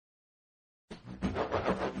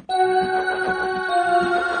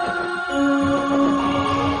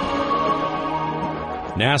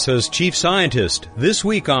NASA's chief scientist, this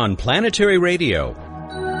week on Planetary Radio.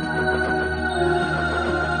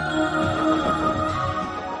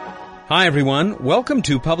 Hi everyone, welcome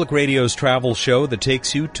to Public Radio's travel show that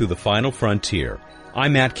takes you to the final frontier.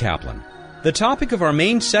 I'm Matt Kaplan. The topic of our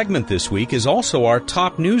main segment this week is also our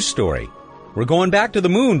top news story. We're going back to the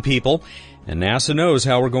moon, people, and NASA knows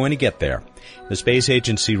how we're going to get there. The space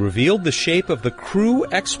agency revealed the shape of the Crew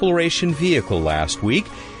Exploration Vehicle last week,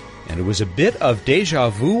 and it was a bit of deja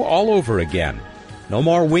vu all over again. No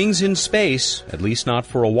more wings in space, at least not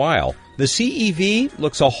for a while. The CEV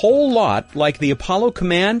looks a whole lot like the Apollo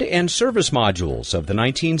Command and Service modules of the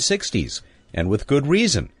 1960s, and with good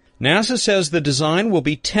reason. NASA says the design will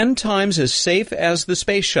be 10 times as safe as the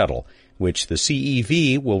Space Shuttle, which the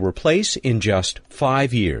CEV will replace in just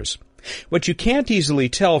 5 years. What you can't easily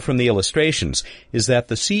tell from the illustrations is that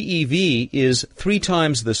the CEV is 3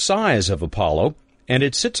 times the size of Apollo, and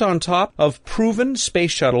it sits on top of proven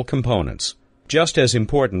Space Shuttle components. Just as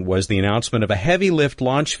important was the announcement of a heavy-lift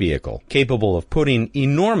launch vehicle capable of putting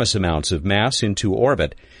enormous amounts of mass into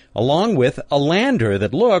orbit, along with a lander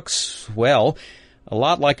that looks, well, a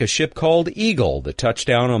lot like a ship called Eagle that touched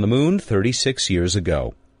down on the moon 36 years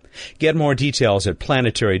ago. Get more details at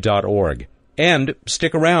planetary.org. And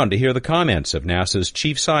stick around to hear the comments of NASA's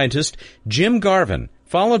chief scientist, Jim Garvin,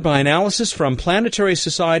 followed by analysis from Planetary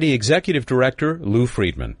Society Executive Director Lou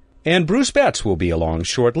Friedman. And Bruce Betts will be along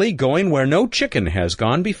shortly, going where no chicken has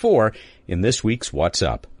gone before in this week's What's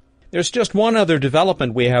Up. There's just one other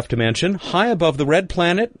development we have to mention. High above the red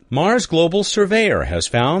planet, Mars Global Surveyor has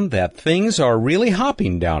found that things are really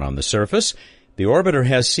hopping down on the surface. The orbiter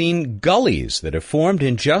has seen gullies that have formed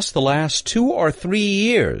in just the last 2 or 3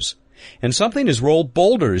 years. And something has rolled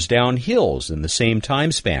boulders down hills in the same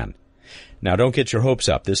time span. Now, don't get your hopes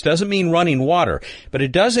up. This doesn't mean running water, but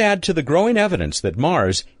it does add to the growing evidence that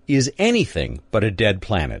Mars is anything but a dead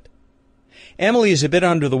planet. Emily is a bit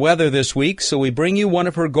under the weather this week, so we bring you one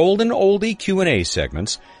of her golden oldie Q&A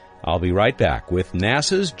segments. I'll be right back with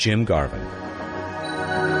NASA's Jim Garvin.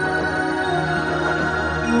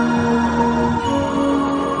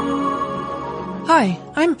 Hi,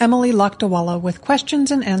 I'm Emily Lakdawalla with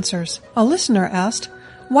questions and answers. A listener asked,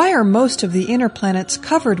 why are most of the inner planets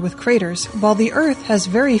covered with craters while the Earth has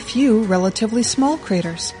very few relatively small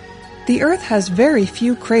craters? The Earth has very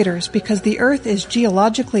few craters because the Earth is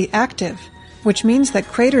geologically active, which means that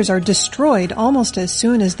craters are destroyed almost as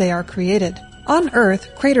soon as they are created. On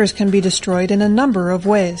Earth, craters can be destroyed in a number of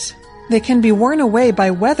ways. They can be worn away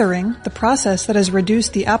by weathering, the process that has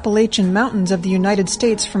reduced the Appalachian Mountains of the United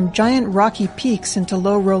States from giant rocky peaks into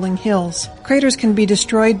low rolling hills. Craters can be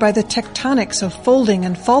destroyed by the tectonics of folding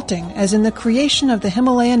and faulting, as in the creation of the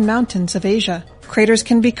Himalayan mountains of Asia. Craters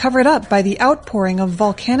can be covered up by the outpouring of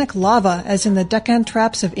volcanic lava, as in the Deccan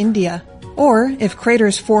Traps of India. Or, if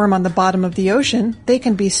craters form on the bottom of the ocean, they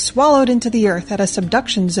can be swallowed into the Earth at a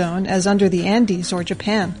subduction zone, as under the Andes or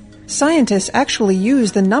Japan. Scientists actually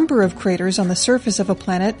use the number of craters on the surface of a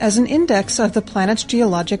planet as an index of the planet's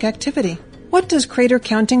geologic activity. What does crater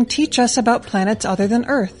counting teach us about planets other than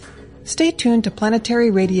Earth? Stay tuned to Planetary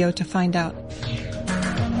Radio to find out.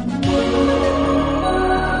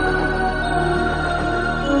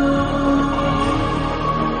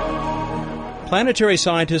 Planetary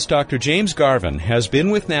scientist Dr. James Garvin has been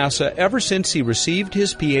with NASA ever since he received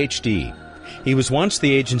his Ph.D. He was once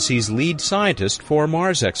the agency's lead scientist for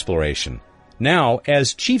Mars exploration. Now,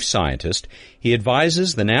 as chief scientist, he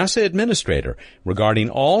advises the NASA administrator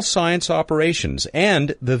regarding all science operations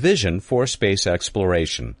and the vision for space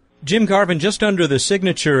exploration. Jim Garvin, just under the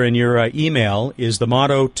signature in your email is the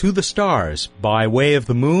motto, "To the stars, by way of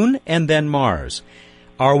the moon and then Mars."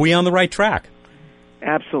 Are we on the right track?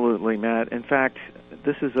 Absolutely, Matt. In fact,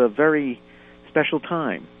 this is a very special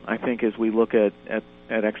time, I think, as we look at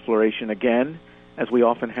exploration again, as we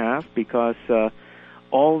often have, because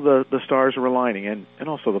all the stars are aligning, and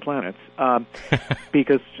also the planets.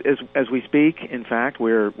 Because as we speak, in fact,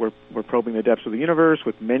 we're probing the depths of the universe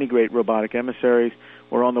with many great robotic emissaries.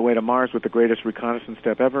 We're on the way to Mars with the greatest reconnaissance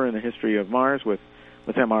step ever in the history of Mars with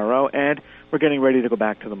MRO, and we're getting ready to go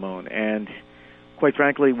back to the moon. And quite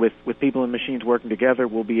frankly, with people and machines working together,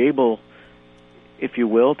 we'll be able, if you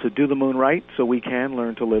will, to do the moon right, so we can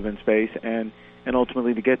learn to live in space and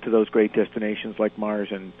ultimately to get to those great destinations like Mars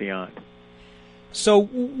and beyond. So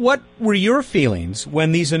what were your feelings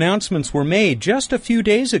when these announcements were made just a few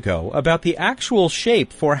days ago about the actual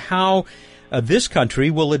shape for how this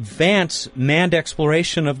country will advance manned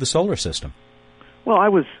exploration of the solar system? Well, I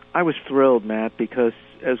was thrilled, Matt, because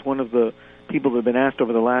as one of the people that have been asked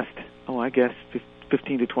over the last,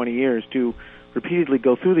 15 to 20 years to repeatedly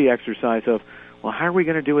go through the exercise of, well, how are we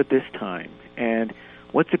going to do it this time? And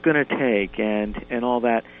what's it going to take, and all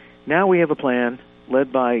that. Now we have a plan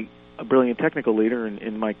led by a brilliant technical leader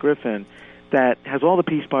in Mike Griffin that has all the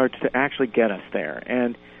piece parts to actually get us there.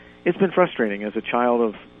 And it's been frustrating as a child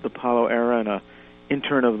of the Apollo era and a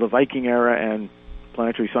intern of the Viking era and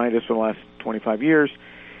planetary scientist for the last 25 years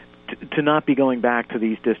to not be going back to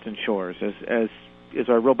these distant shores. As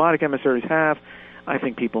our robotic emissaries have, I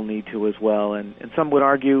think people need to as well. And some would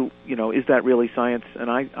argue, is that really science? And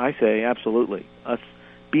I say absolutely. Us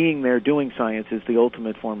being there doing science is the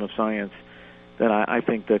ultimate form of science that I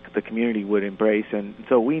think the community would embrace. And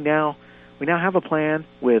so we now have a plan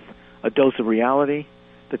with a dose of reality,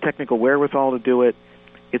 the technical wherewithal to do it.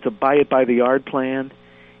 It's a buy-it-by-the-yard plan.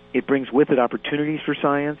 It brings with it opportunities for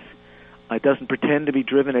science. It doesn't pretend to be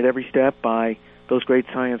driven at every step by those great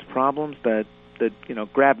science problems that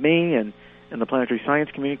grab me and the planetary science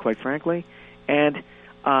community, quite frankly. And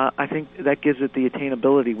I think that gives it the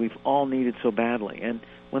attainability we've all needed so badly. And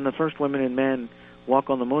when the first women and men walk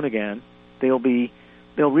on the moon again, they'll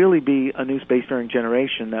really be a new spacefaring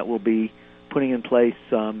generation that will be putting in place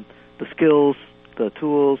the skills, the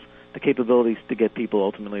tools, the capabilities to get people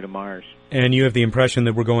ultimately to Mars. And you have the impression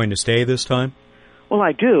that we're going to stay this time? Well,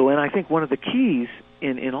 I do, and I think one of the keys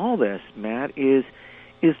in all this, Matt, is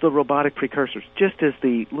the robotic precursors. Just as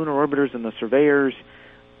the lunar orbiters and the surveyors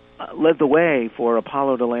led the way for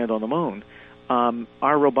Apollo to land on the moon,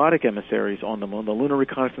 our robotic emissaries on the moon, the Lunar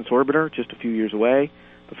Reconnaissance Orbiter, just a few years away,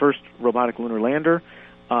 the first robotic lunar lander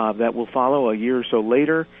that will follow a year or so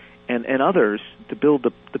later, and others to build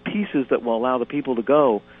the pieces that will allow the people to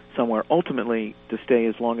go somewhere ultimately to stay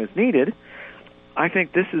as long as needed. I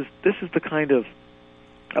think this is the kind of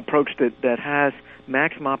approach that has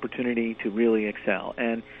maximum opportunity to really excel.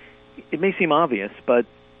 And it may seem obvious, but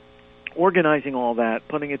organizing all that,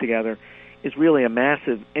 putting it together, is really a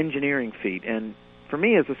massive engineering feat. And for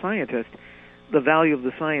me as a scientist, the value of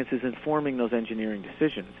the science is informing those engineering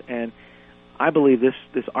decisions. And I believe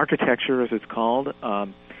this architecture, as it's called,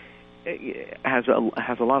 has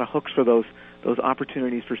a lot of hooks for those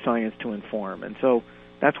opportunities for science to inform. And so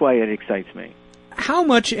that's why it excites me. How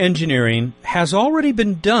much engineering has already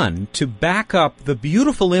been done to back up the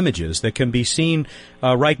beautiful images that can be seen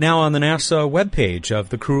right now on the NASA webpage of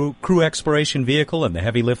the crew exploration vehicle and the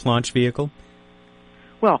heavy lift launch vehicle?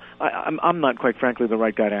 Well, I'm not, quite frankly, the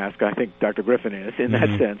right guy to ask. I think Dr. Griffin is in that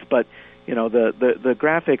sense. But the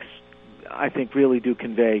graphics, I think, really do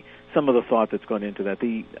convey some of the thought that's gone into that.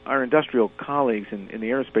 Our industrial colleagues in the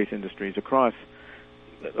aerospace industries across,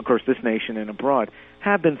 of course, this nation and abroad,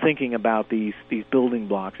 have been thinking about these building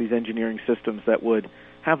blocks, these engineering systems that would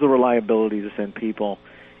have the reliability to send people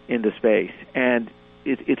into space. And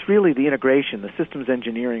it's really the integration, the systems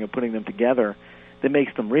engineering of putting them together that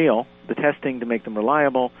makes them real, the testing to make them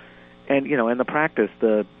reliable, and the practice,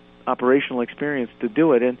 the operational experience to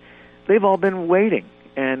do it. And they've all been waiting.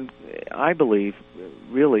 And I believe,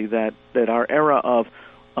 really, that our era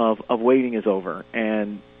of waiting is over.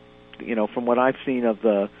 And from what I've seen of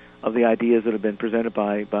the ideas that have been presented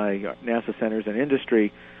by NASA centers and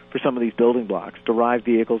industry for some of these building blocks, derived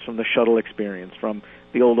vehicles from the shuttle experience, from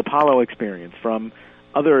the old Apollo experience, from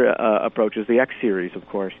other approaches, the X series, of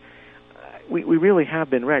course, we really have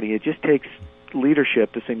been ready. It just takes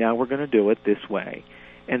leadership to say, now we're going to do it this way,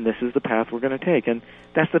 and this is the path we're going to take. And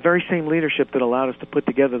that's the very same leadership that allowed us to put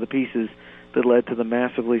together the pieces that led to the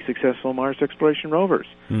massively successful Mars exploration rovers.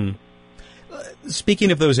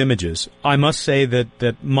 Speaking of those images, I must say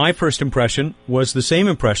that my first impression was the same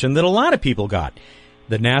impression that a lot of people got,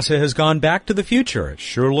 that NASA has gone back to the future. It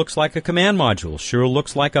sure looks like a command module, sure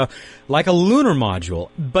looks like a lunar module.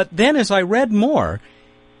 But then as I read more,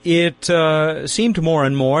 it seemed more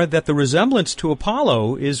and more that the resemblance to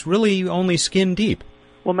Apollo is really only skin deep.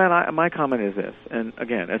 Well, Matt, my comment is this, and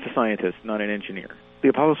again, as a scientist, not an engineer. The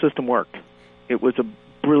Apollo system worked. It was a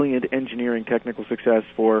brilliant engineering technical success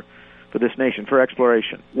for this nation, for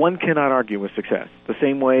exploration. One cannot argue with success. The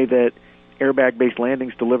same way that airbag-based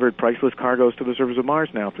landings delivered priceless cargoes to the surface of Mars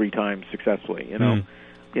now 3 times successfully.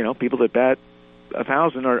 People that bat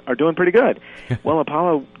 1,000 are doing pretty good. Well,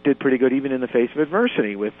 Apollo did pretty good even in the face of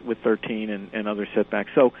adversity with 13 and other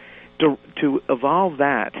setbacks. So to evolve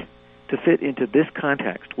that to fit into this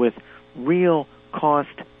context with real cost,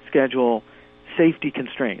 schedule, safety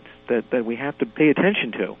constraints that we have to pay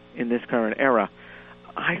attention to in this current era,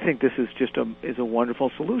 I think this is just a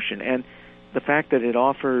wonderful solution. And the fact that it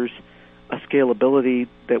offers a scalability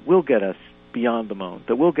that will get us beyond the moon,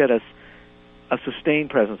 that will get us a sustained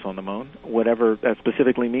presence on the moon, whatever that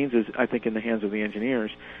specifically means is, I think, in the hands of the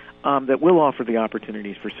engineers, that will offer the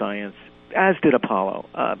opportunities for science, as did Apollo.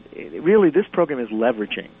 Really, this program is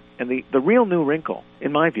leveraging. And the real new wrinkle,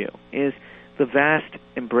 in my view, is the vast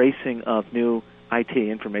embracing of new IT,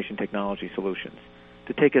 information technology solutions,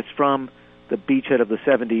 to take us from the beachhead of the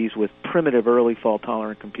 70s with primitive early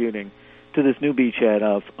fault-tolerant computing to this new beachhead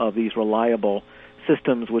of these reliable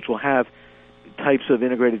systems which will have types of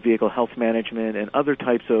integrated vehicle health management and other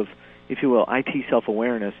types of, if you will, IT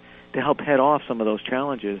self-awareness to help head off some of those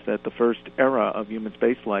challenges that the first era of human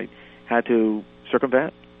spaceflight had to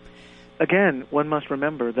circumvent. Again, one must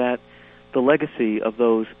remember that the legacy of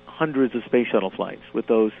those hundreds of space shuttle flights with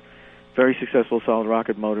those very successful solid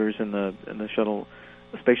rocket motors and the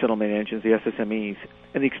space shuttle main engines, the SSMEs,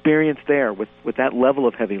 and the experience there with that level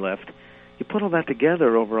of heavy lift, you put all that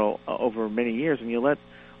together over many years, and you let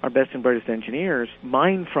our best and brightest engineers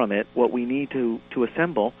mine from it what we need to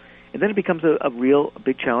assemble, and then it becomes a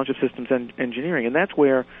big challenge of systems engineering, and that's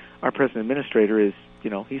where our present administrator is.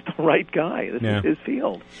 He's the right guy. This is his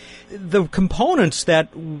field. The components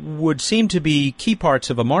that would seem to be key parts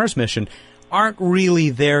of a Mars mission aren't really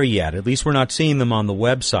there yet. At least we're not seeing them on the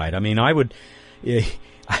website. I mean, I would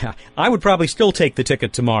probably still take the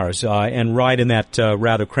ticket to Mars and ride in that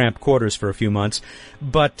rather cramped quarters for a few months,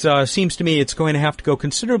 but seems to me it's going to have to go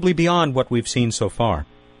considerably beyond what we've seen so far.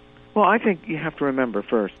 Well, I think you have to remember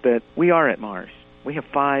first that we are at Mars. We have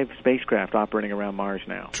 5 spacecraft operating around Mars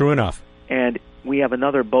now. True enough. And we have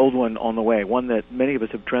another bold one on the way, one that many of us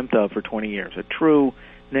have dreamt of for 20 years, a true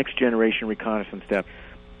next-generation reconnaissance step.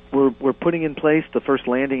 We're putting in place the first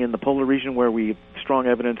landing in the polar region where we have strong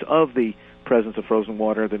evidence of the presence of frozen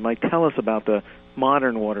water that might tell us about the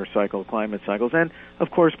modern water cycle, climate cycles. And, of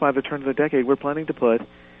course, by the turn of the decade, we're planning to put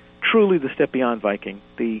truly the step beyond Viking,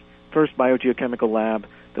 the first biogeochemical lab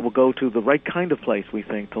that will go to the right kind of place, we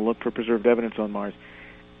think, to look for preserved evidence on Mars.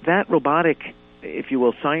 That robotic, if you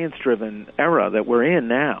will, science-driven era that we're in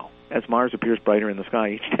now, as Mars appears brighter in the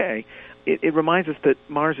sky each day, it reminds us that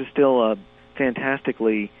Mars is still a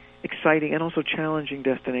fantastically exciting and also challenging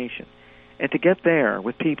destination. And to get there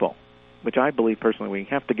with people, which I believe personally we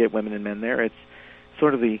have to get women and men there, it's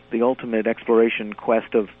sort of the ultimate exploration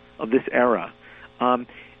quest of this era.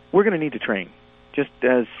 We're going to need to train, just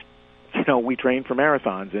as we train for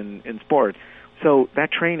marathons in sport. So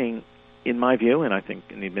that training, in my view, and I think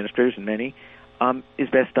in the administrators and many, is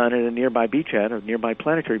best done at a nearby beachhead or nearby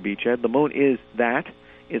planetary beachhead. The moon is that.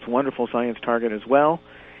 It's a wonderful science target as well,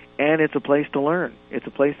 and it's a place to learn. It's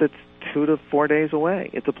a place that's 2 to 4 days away.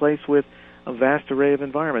 It's a place with a vast array of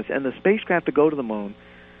environments. And the spacecraft that go to the moon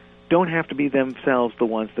don't have to be themselves the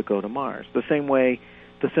ones that go to Mars. The same way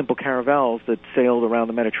the simple caravels that sailed around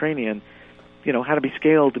the Mediterranean, had to be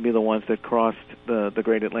scaled to be the ones that crossed the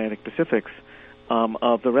great Atlantic Pacifics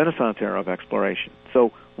of the Renaissance era of exploration.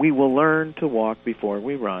 So we will learn to walk before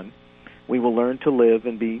we run. We will learn to live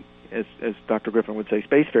and be, as Dr. Griffin would say,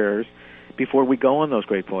 spacefarers before we go on those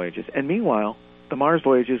great voyages. And meanwhile, the Mars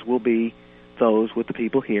voyages will be those with the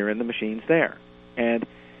people here and the machines there. And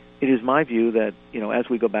it is my view that, as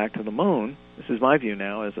we go back to the moon, this is my view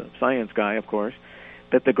now as a science guy, of course,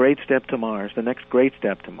 that the great step to Mars, the next great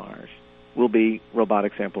step to Mars, will be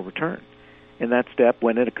robotic sample return. And that step,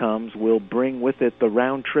 when it comes, will bring with it the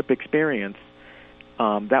round-trip experience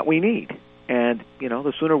that we need. And,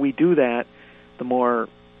 the sooner we do that, the more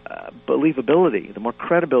believability, the more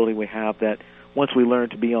credibility we have that once we learn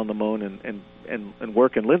to be on the moon and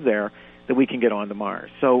work and live there, that we can get on to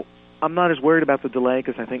Mars. So I'm not as worried about the delay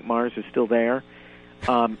because I think Mars is still there.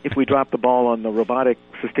 If we drop the ball on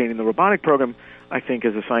sustaining the robotic program, I think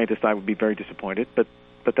as a scientist I would be very disappointed, but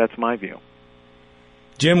that's my view.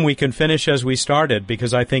 Jim, we can finish as we started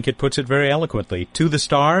because I think it puts it very eloquently. To the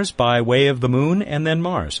stars by way of the moon and then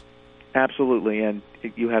Mars. Absolutely, and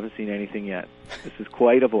you haven't seen anything yet. This is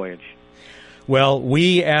quite a voyage. Well,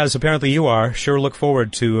 we, as apparently you are, sure look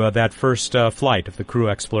forward to that first flight of the Crew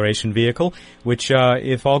Exploration Vehicle, which,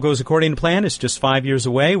 if all goes according to plan, is just 5 years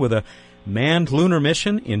away with a manned lunar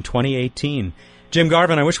mission in 2018. Jim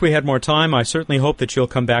Garvin, I wish we had more time. I certainly hope that you'll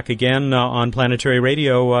come back again on Planetary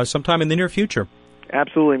Radio sometime in the near future.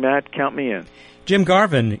 Absolutely, Matt. Count me in. Jim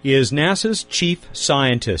Garvin is NASA's chief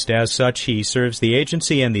scientist. As such, he serves the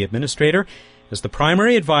agency and the administrator as the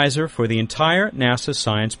primary advisor for the entire NASA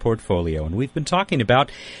science portfolio. And we've been talking about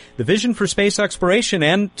the vision for space exploration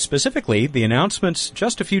and specifically the announcements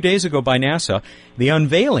just a few days ago by NASA, the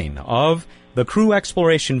unveiling of the Crew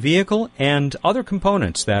Exploration Vehicle and other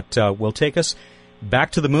components that will take us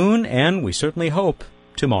back to the moon and, we certainly hope,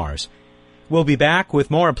 to Mars. We'll be back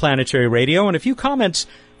with more Planetary Radio and a few comments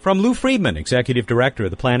from Lou Friedman, Executive Director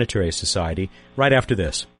of the Planetary Society, right after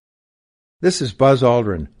this. This is Buzz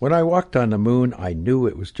Aldrin. When I walked on the moon, I knew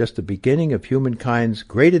it was just the beginning of humankind's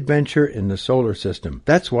great adventure in the solar system.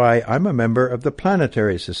 That's why I'm a member of the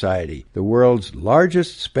Planetary Society, the world's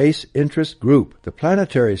largest space interest group. The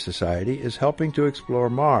Planetary Society is helping to explore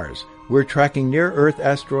Mars. We're tracking near-Earth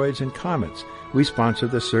asteroids and comets. We sponsor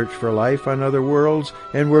the search for life on other worlds,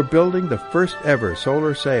 and we're building the first ever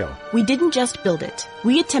solar sail. We didn't just build it.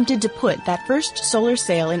 We attempted to put that first solar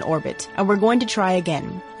sail in orbit, and we're going to try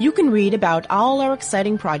again. You can read about all our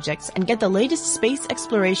exciting projects and get the latest space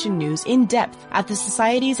exploration news in depth at the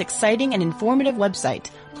Society's exciting and informative website,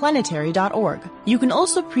 planetary.org. You can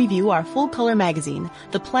also preview our full-color magazine,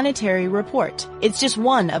 The Planetary Report. It's just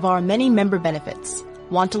one of our many member benefits.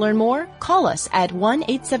 Want to learn more? Call us at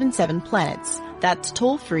 1-877-PLANETS. That's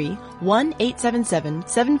toll-free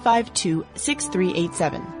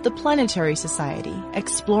 1-877-752-6387. The Planetary Society,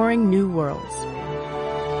 exploring new worlds.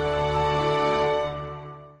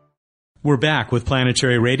 We're back with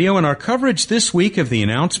Planetary Radio and our coverage this week of the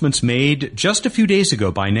announcements made just a few days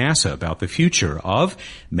ago by NASA about the future of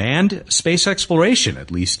manned space exploration,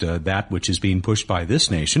 at least that which is being pushed by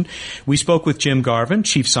this nation. We spoke with Jim Garvin,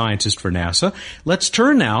 Chief Scientist for NASA. Let's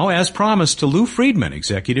turn now, as promised, to Lou Friedman,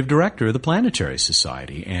 Executive Director of the Planetary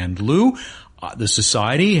Society. And Lou, the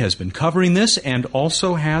Society has been covering this and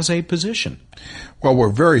also has a position. Well, we're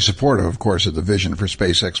very supportive, of course, of the vision for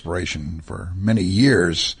space exploration. For many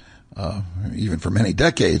years, even for many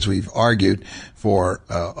decades, we've argued for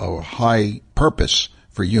a high purpose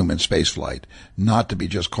for human spaceflight, not to be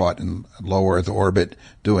just caught in low Earth orbit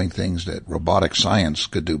doing things that robotic science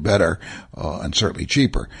could do better and certainly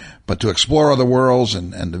cheaper, but to explore other worlds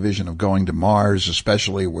and the vision of going to Mars,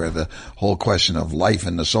 especially where the whole question of life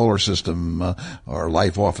in the solar system or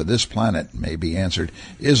life off of this planet may be answered,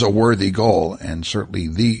 is a worthy goal and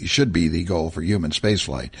certainly should be the goal for human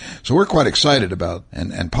spaceflight. So we're quite excited about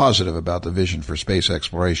and positive about the vision for space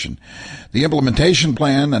exploration. The implementation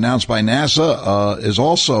plan announced by NASA is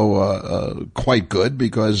also quite good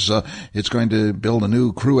because it's going to build a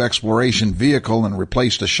new crew exploration vehicle and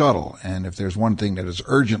replace the shuttle. And if there's one thing that is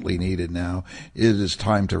urgently needed now, it is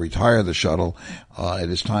time to retire the shuttle. It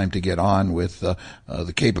is time to get on with the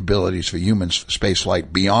capabilities for human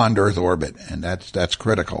spaceflight beyond Earth orbit, and that's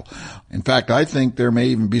critical. In fact, I think there may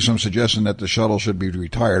even be some suggestion that the shuttle should be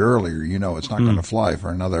retired earlier. You know, it's not going to fly for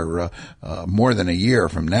another more than a year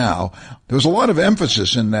from now. There was a lot of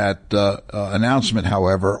emphasis in that announcement,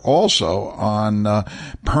 however, also on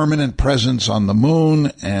permanent presence on the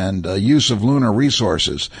moon and use of lunar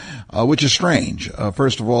resources, which is strange.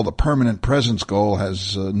 First of all, the permanent presence goal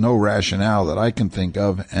has no rationale that I can think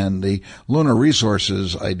of, and the lunar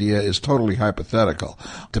resources idea is totally hypothetical.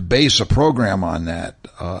 To base a program on that,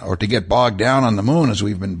 or to get bogged down on the moon as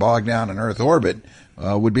we've been bogged down in Earth orbit,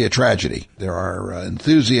 would be a tragedy. There are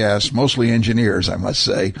enthusiasts, mostly engineers, I must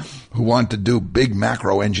say, who want to do big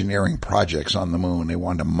macro engineering projects on the moon. They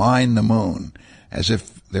want to mine the moon as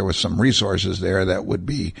if there was some resources there that would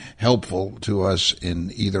be helpful to us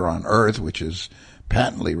in either on Earth, which is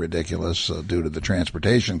patently ridiculous due to the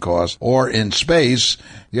transportation cost, or in space.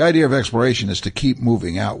 The idea of exploration is to keep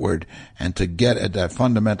moving outward and to get at that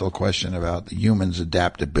fundamental question about the human's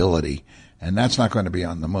adaptability. And that's not going to be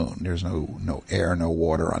on the moon. There's no air, no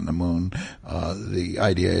water on the moon. The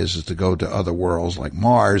idea is to go to other worlds like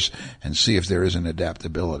Mars and see if there is an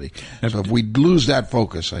adaptability. So if we lose that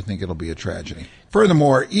focus, I think it'll be a tragedy.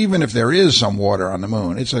 Furthermore, even if there is some water on the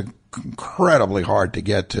moon, it's incredibly hard to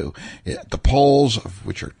get to. The poles,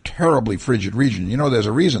 which are terribly frigid region. You know, there's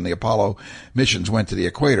a reason the Apollo missions went to the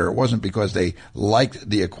equator. It wasn't because they liked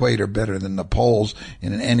the equator better than the poles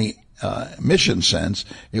in any mission sense.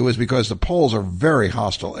 It was because the poles are very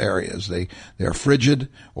hostile areas. They're frigid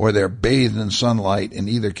or they're bathed in sunlight. In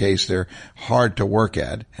either case, they're hard to work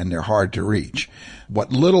at and they're hard to reach.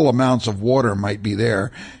 What little amounts of water might be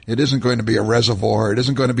there, it isn't going to be a reservoir. It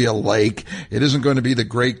isn't going to be a lake. It isn't going to be the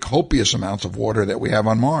great copious amounts of water that we have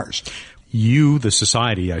on Mars. You, the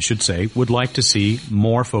Society, I should say, would like to see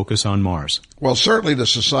more focus on Mars. Well, certainly the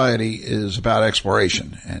Society is about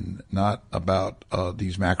exploration and not about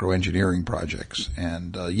these macro engineering projects.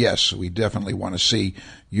 And yes, we definitely want to see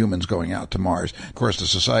humans going out to Mars. Of course, the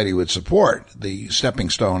Society would support the stepping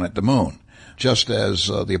stone at the moon. Just as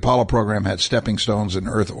the Apollo program had stepping stones in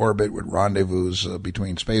Earth orbit with rendezvous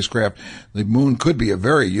between spacecraft, the moon could be a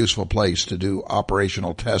very useful place to do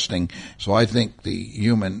operational testing. So I think the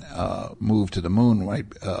human move to the moon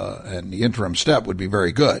and the interim step would be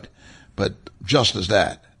very good. But just as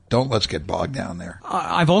that, let's get bogged down there.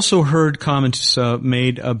 I've also heard comments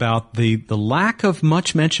made about the lack of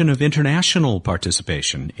much mention of international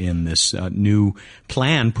participation in this new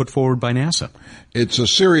plan put forward by NASA. It's a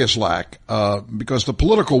serious lack because the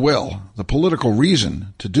political will, the political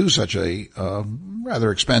reason to do such a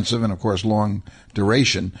rather expensive and, of course, long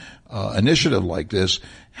duration initiative like this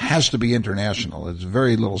has to be international. There's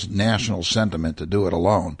very little national sentiment to do it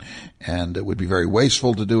alone, and it would be very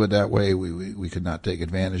wasteful to do it that way. We could not take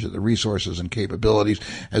advantage of the resources and capabilities.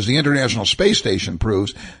 As the International Space Station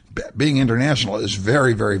proves, being international is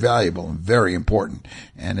very, very valuable and very important.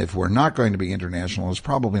 And if we're not going to be international, it's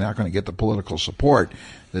probably not going to get the political support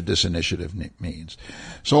that this initiative means.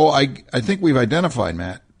 So I think we've identified,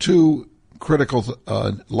 Matt, two critical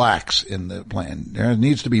lacks in the plan. There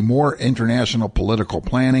needs to be more international political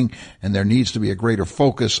planning, and there needs to be a greater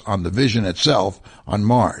focus on the vision itself on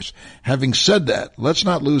Mars. Having said that, let's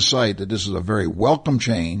not lose sight that this is a very welcome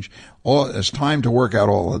change. It's time to work out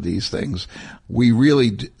all of these things. We really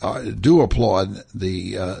do applaud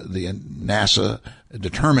the NASA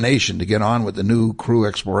determination to get on with the new crew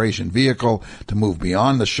exploration vehicle, to move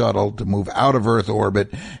beyond the shuttle, to move out of Earth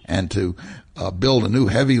orbit, and to build a new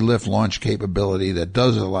heavy lift launch capability that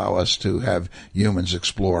does allow us to have humans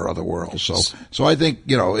explore other worlds. So I think,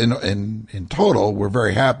 in total, we're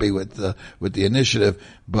very happy with the initiative,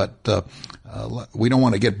 but we don't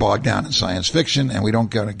want to get bogged down in science fiction, and we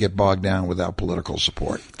don't want to get bogged down without political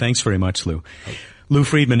support. Thanks very much, Lou. Lou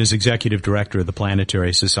Friedman is Executive Director of the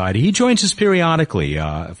Planetary Society. He joins us periodically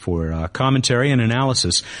for commentary and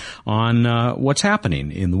analysis on what's happening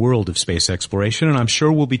in the world of space exploration, and I'm sure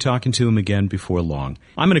we'll be talking to him again before long.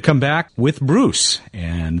 I'm going to come back with Bruce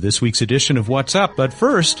and this week's edition of What's Up, but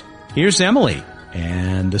first, here's Emily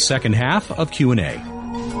and the second half of Q&A.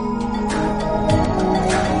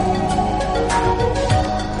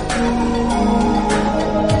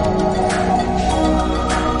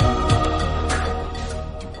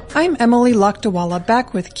 I'm Emily Lakdawala,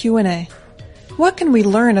 back with Q&A. What can we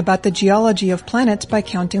learn about the geology of planets by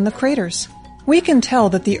counting the craters? We can tell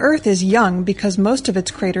that the Earth is young because most of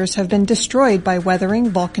its craters have been destroyed by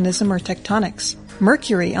weathering, volcanism, or tectonics.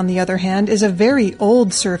 Mercury, on the other hand, is a very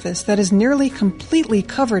old surface that is nearly completely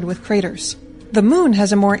covered with craters. The Moon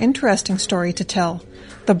has a more interesting story to tell.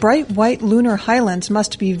 The bright white lunar highlands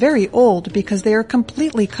must be very old because they are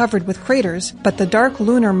completely covered with craters, but the dark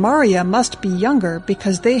lunar maria must be younger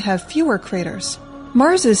because they have fewer craters.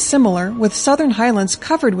 Mars is similar, with southern highlands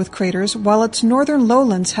covered with craters while its northern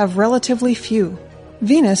lowlands have relatively few.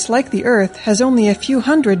 Venus, like the Earth, has only a few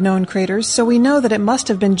hundred known craters, so we know that it must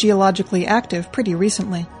have been geologically active pretty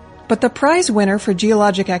recently. But the prize winner for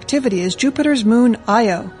geologic activity is Jupiter's moon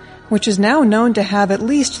Io, which is now known to have at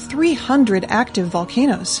least 300 active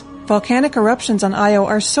volcanoes. Volcanic eruptions on Io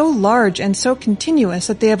are so large and so continuous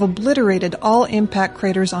that they have obliterated all impact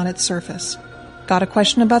craters on its surface. Got a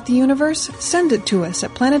question about the universe? Send it to us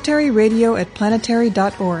at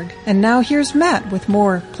planetaryradio@planetary.org. And now here's Matt with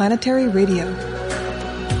more Planetary Radio.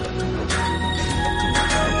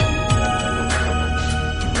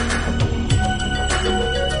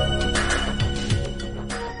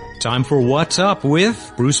 Time for What's Up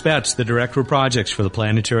with Bruce Betts, the Director of Projects for the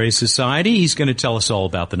Planetary Society. He's going to tell us all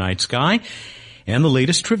about the night sky and the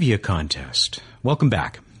latest trivia contest. Welcome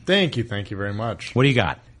back. Thank you very much. What do you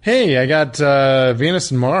got? Hey, I got Venus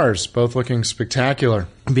and Mars, both looking spectacular.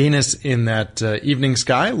 Venus in that evening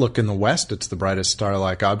sky, look in the west, it's the brightest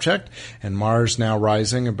star-like object, and Mars now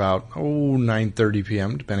rising about 9:30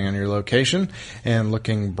 p.m., depending on your location, and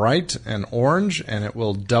looking bright and orange, and it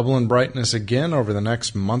will double in brightness again over the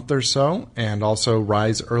next month or so, and also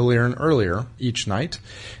rise earlier and earlier each night,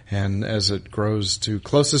 and as it grows to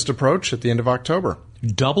closest approach at the end of October.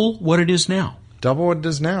 Double what it is now? Double what it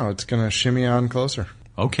is now. It's going to shimmy on closer.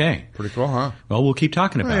 Okay. Pretty cool, huh? Well, we'll keep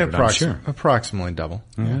talking about it, I'm sure. Approximately double.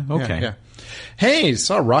 Okay. Yeah. Hey,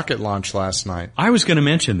 saw a rocket launch last night. I was going to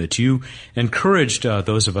mention that you encouraged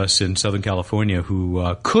those of us in Southern California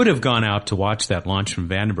who could have gone out to watch that launch from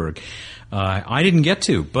Vandenberg. I didn't get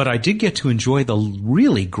to, but I did get to enjoy the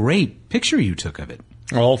really great picture you took of it.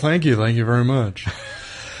 Well, thank you. Thank you very much.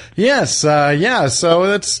 Yes, so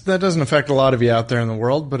that doesn't affect a lot of you out there in the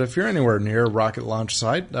world, but if you're anywhere near a rocket launch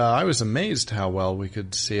site, I was amazed how well we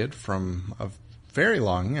could see it from a very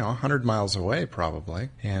long, 100 miles away probably,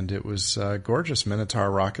 and it was a gorgeous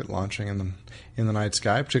Minotaur rocket launching in the night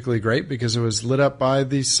sky, particularly great because it was lit up by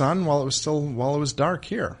the sun while it was dark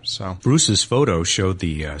here. So Bruce's photo showed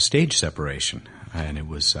the stage separation. and it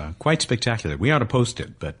was quite spectacular. We ought to post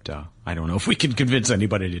it, but I don't know if we can convince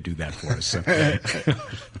anybody to do that for us. So.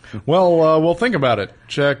 Well, we'll think about it.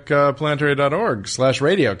 Check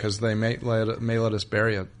planetary.org/radio, because they may let us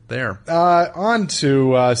bury it there. On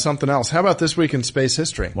to something else. How about this week in space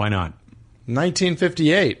history? Why not?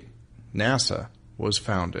 1958, NASA was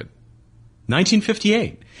founded.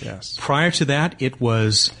 1958. Yes. Prior to that, it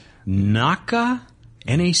was NACA?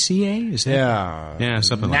 N-A-C-A? Is that? Yeah,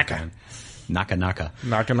 something like that. NACA.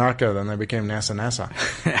 NACA, then they became NASA.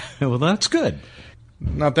 Well, that's good.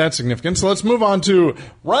 Not that significant. So let's move on to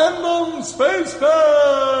Random Space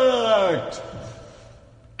Fact!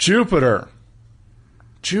 Jupiter.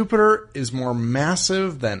 Jupiter is more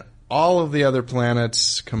massive than all of the other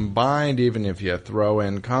planets combined, even if you throw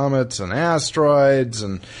in comets and asteroids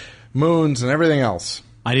and moons and everything else.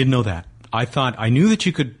 I didn't know that. I knew that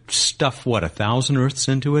you could stuff, 1,000 Earths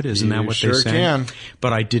into it? Isn't that what they say? Sure can.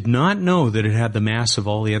 But I did not know that it had the mass of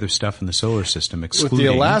all the other stuff in the solar system, excluding... With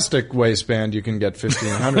the elastic waistband, you can get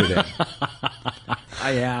 1,500 in.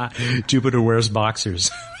 Yeah, Jupiter wears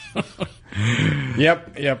boxers.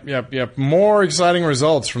 Yep. More exciting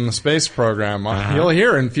results from the space program. You'll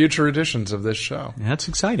hear in future editions of this show. That's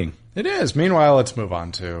exciting. It is. Meanwhile, let's move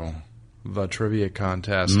on to the trivia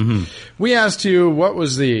contest. We asked you, what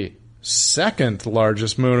was the second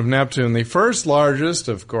largest moon of Neptune? The first largest,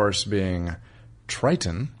 of course, being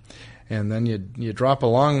Triton. And then you drop a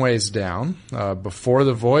long ways down. Before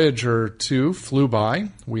the Voyager 2 flew by,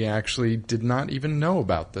 we actually did not even know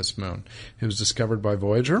about this moon. It was discovered by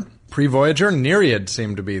Voyager. Pre-Voyager, Nereid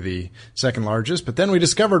seemed to be the second largest. But then we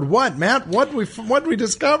discovered what, Matt? What we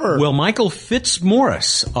discover? Well, Michael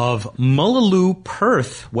Fitzmaurice of Mullaloo,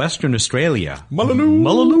 Perth, Western Australia.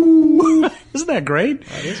 Mullaloo. Isn't that great?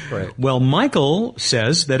 That is great. Well, Michael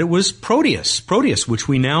says that it was Proteus, which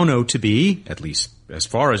we now know to be, at least as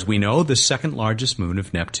far as we know, the second largest moon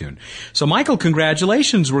of Neptune. So, Michael,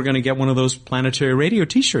 congratulations. We're going to get one of those Planetary Radio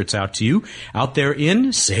T-shirts out to you out there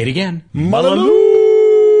in, say it again, Mullaloo.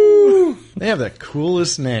 They have the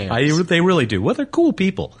coolest names. They really do. Well, they're cool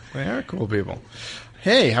people. They are cool people.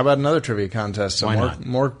 Hey, how about another trivia contest? So Why not?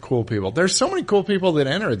 More cool people. There's so many cool people that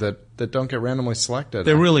enter that don't get randomly selected.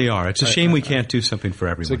 There really are. It's a shame we can't do something for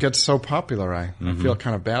everyone. So it gets so popular, I feel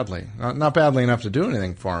kind of badly. Not badly enough to do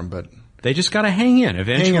anything for them, but... They just got to hang in.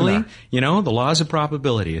 Eventually, the laws of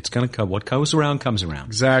probability. It's going to come. What goes around comes around.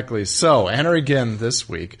 Exactly. So, enter again this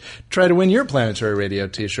week. Try to win your Planetary Radio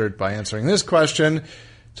T-shirt by answering this question,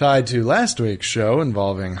 tied to last week's show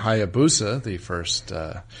involving Hayabusa, the first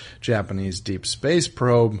Japanese deep space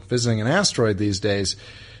probe visiting an asteroid these days.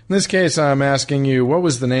 In this case, I'm asking you, what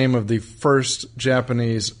was the name of the first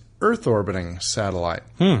Japanese Earth-orbiting satellite?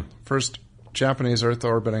 First Japanese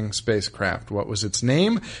Earth-orbiting spacecraft. What was its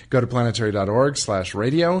name? Go to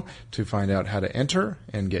planetary.org/radio to find out how to enter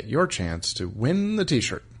and get your chance to win the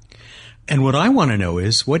T-shirt. And what I want to know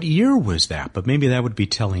is, what year was that? But maybe that would be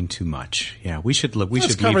telling too much. Yeah, we should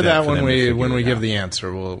Let's cover that when we give the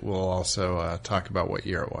answer. We'll also talk about what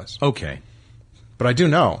year it was. Okay. But I do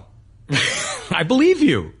know. I believe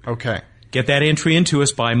you. Okay. Get that entry into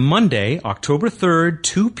us by Monday, October 3rd,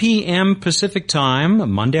 2 p.m. Pacific time.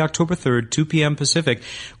 Monday, October 3rd, 2 p.m. Pacific.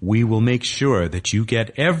 We will make sure that you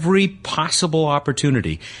get every possible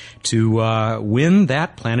opportunity to win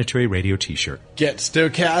that Planetary Radio T-shirt. Get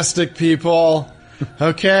stochastic, people.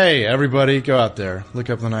 Okay, everybody, go out there. Look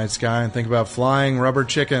up the night sky and think about flying rubber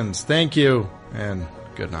chickens. Thank you, and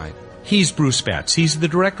good night. He's Bruce Betts. He's the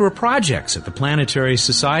Director of Projects at the Planetary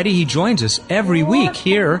Society. He joins us every week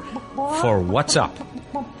here for What's Up.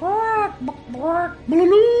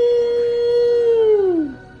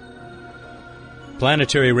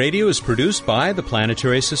 Planetary Radio is produced by the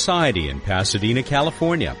Planetary Society in Pasadena,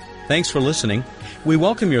 California. Thanks for listening. We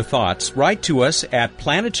welcome your thoughts. Write to us at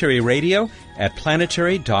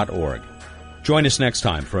planetaryradio@planetary.org. Join us next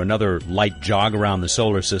time for another light jog around the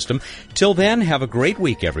solar system. Till then, have a great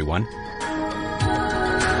week, everyone.